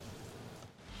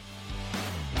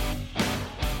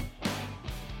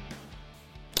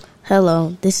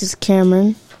Hello, this is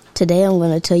Cameron. Today I'm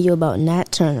going to tell you about Nat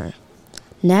Turner.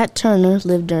 Nat Turner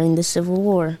lived during the Civil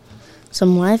War.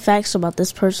 Some life facts about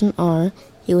this person are: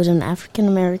 he was an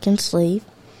African-American slave,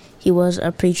 he was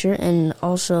a preacher and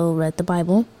also read the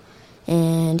Bible,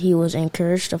 and he was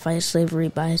encouraged to fight slavery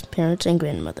by his parents and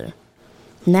grandmother.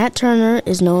 Nat Turner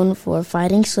is known for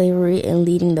fighting slavery and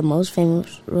leading the most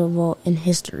famous revolt in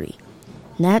history.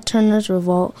 Nat Turner's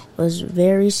revolt was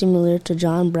very similar to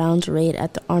John Brown's raid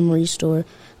at the Armory store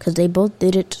because they both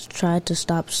did it to try to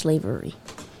stop slavery.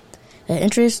 An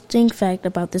interesting fact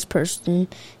about this person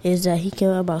is that he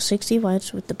killed about 60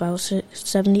 whites with about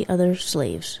 70 other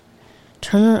slaves.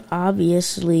 Turner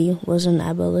obviously was an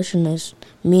abolitionist,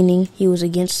 meaning he was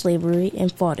against slavery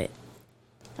and fought it.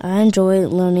 I enjoyed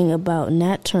learning about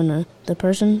Nat Turner, the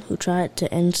person who tried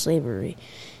to end slavery,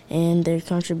 and their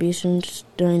contributions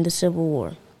during the Civil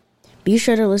War. Be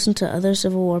sure to listen to other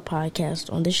Civil War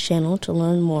podcasts on this channel to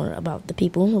learn more about the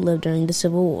people who lived during the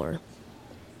Civil War.